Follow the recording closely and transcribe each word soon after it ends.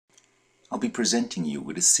I'll be presenting you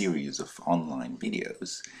with a series of online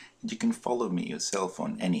videos, and you can follow me yourself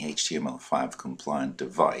on any HTML5 compliant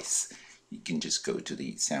device. You can just go to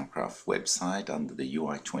the Soundcraft website under the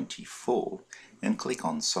UI24 and click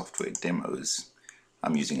on software demos.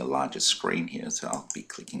 I'm using a larger screen here, so I'll be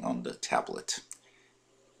clicking on the tablet.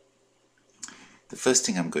 The first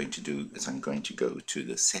thing I'm going to do is I'm going to go to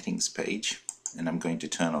the settings page and I'm going to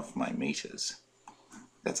turn off my meters.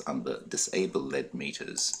 That's under disable LED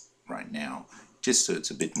meters right now, just so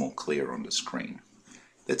it's a bit more clear on the screen.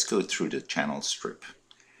 Let's go through the channel strip.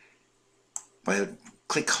 By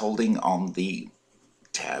click holding on the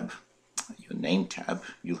tab, your name tab,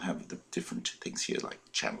 you'll have the different things here like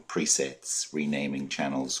channel presets, renaming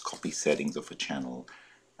channels, copy settings of a channel,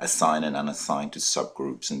 assign and unassign to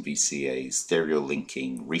subgroups and VCAs, stereo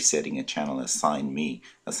linking, resetting a channel, assign me.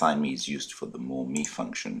 Assign me is used for the more me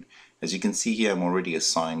function. As you can see here, I'm already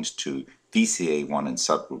assigned to VCA 1 and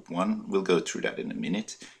subgroup 1. We'll go through that in a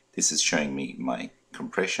minute. This is showing me my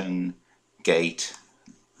compression, gate,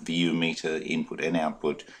 VU meter, input and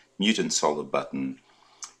output, mute and solder button,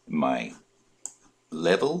 my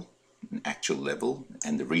level, an actual level,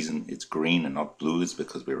 and the reason it's green and not blue is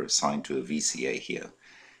because we're assigned to a VCA here,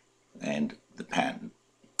 and the pan.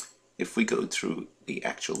 If we go through the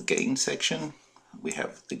actual gain section, we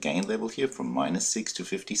have the gain level here from -6 to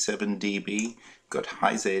 57 dB, got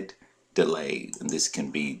high Z, delay, and this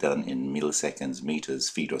can be done in milliseconds, meters,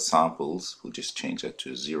 feet or samples. We'll just change that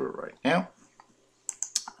to 0 right now.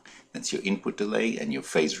 That's your input delay and your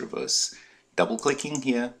phase reverse. Double clicking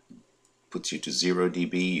here puts you to 0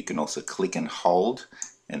 dB. You can also click and hold,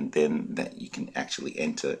 and then that you can actually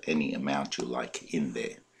enter any amount you like in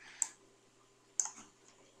there.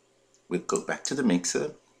 We'll go back to the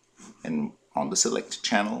mixer, and on the select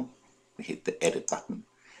channel we hit the edit button,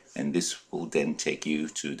 and this will then take you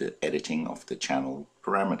to the editing of the channel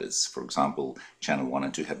parameters. For example, channel 1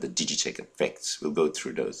 and 2 have the Digitech effects. We'll go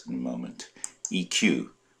through those in a moment.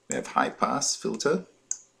 EQ, we have high pass filter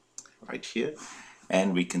right here,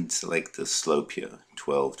 and we can select the slope here,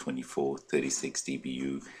 12, 24, 36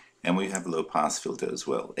 dBu, and we have low pass filter as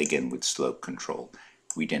well, again with slope control.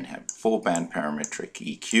 We then have 4-band parametric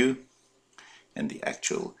EQ, and the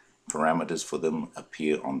actual parameters for them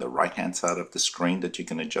appear on the right hand side of the screen that you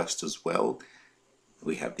can adjust as well.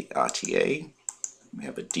 We have the RTA, we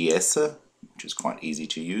have a de-esser, which is quite easy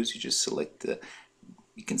to use. You just select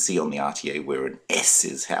you can see on the RTA where an S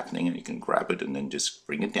is happening, and you can grab it and then just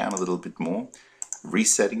bring it down a little bit more.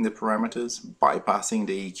 Resetting the parameters, bypassing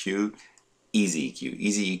the EQ, easy EQ.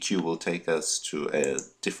 Easy EQ will take us to a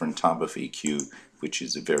different type of EQ, which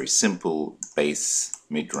is a very simple bass,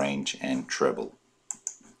 mid-range and treble.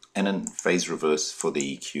 And then phase reverse for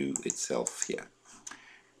the EQ itself here.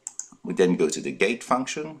 We then go to the gate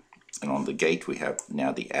function, and on the gate we have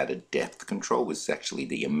now the added depth control, which is actually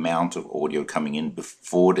the amount of audio coming in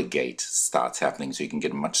before the gate starts happening, so you can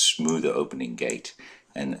get a much smoother opening gate,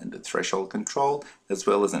 and the threshold control, as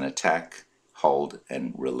well as an attack, hold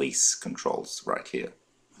and release controls right here.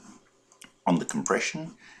 On the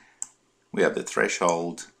compression, we have the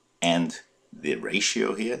threshold and the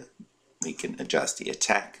ratio here. We can adjust the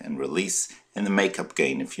attack and release, and the makeup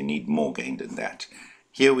gain if you need more gain than that.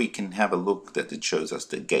 Here we can have a look that it shows us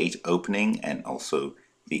the gate opening and also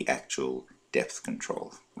the actual depth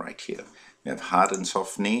control right here. We have hard and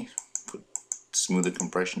soft knee, put smoother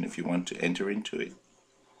compression if you want to enter into it.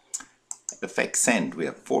 Effect send, we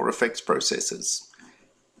have 4 effects processors.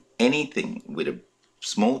 Anything with a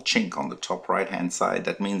small chink on the top right hand side,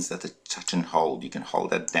 that means that the touch and hold, you can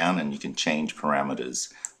hold that down and you can change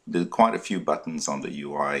parameters. There are quite a few buttons on the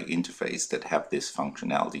UI interface that have this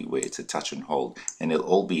functionality where it's a touch and hold, and it'll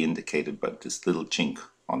all be indicated by this little chink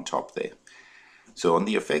on top there. So on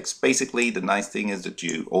the effects, basically the nice thing is that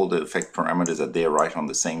all the effect parameters are there right on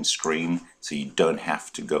the same screen, so you don't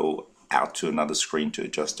have to go out to another screen to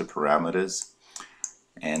adjust the parameters.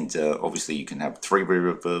 And obviously you can have 3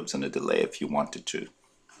 reverbs and a delay if you wanted to.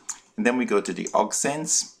 And then we go to the aux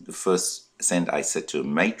sends. The first send I set to a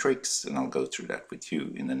matrix, and I'll go through that with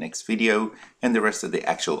you in the next video, and the rest of the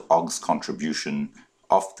actual aux contribution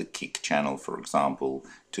of the kick channel, for example,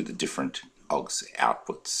 to the different aux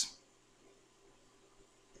outputs.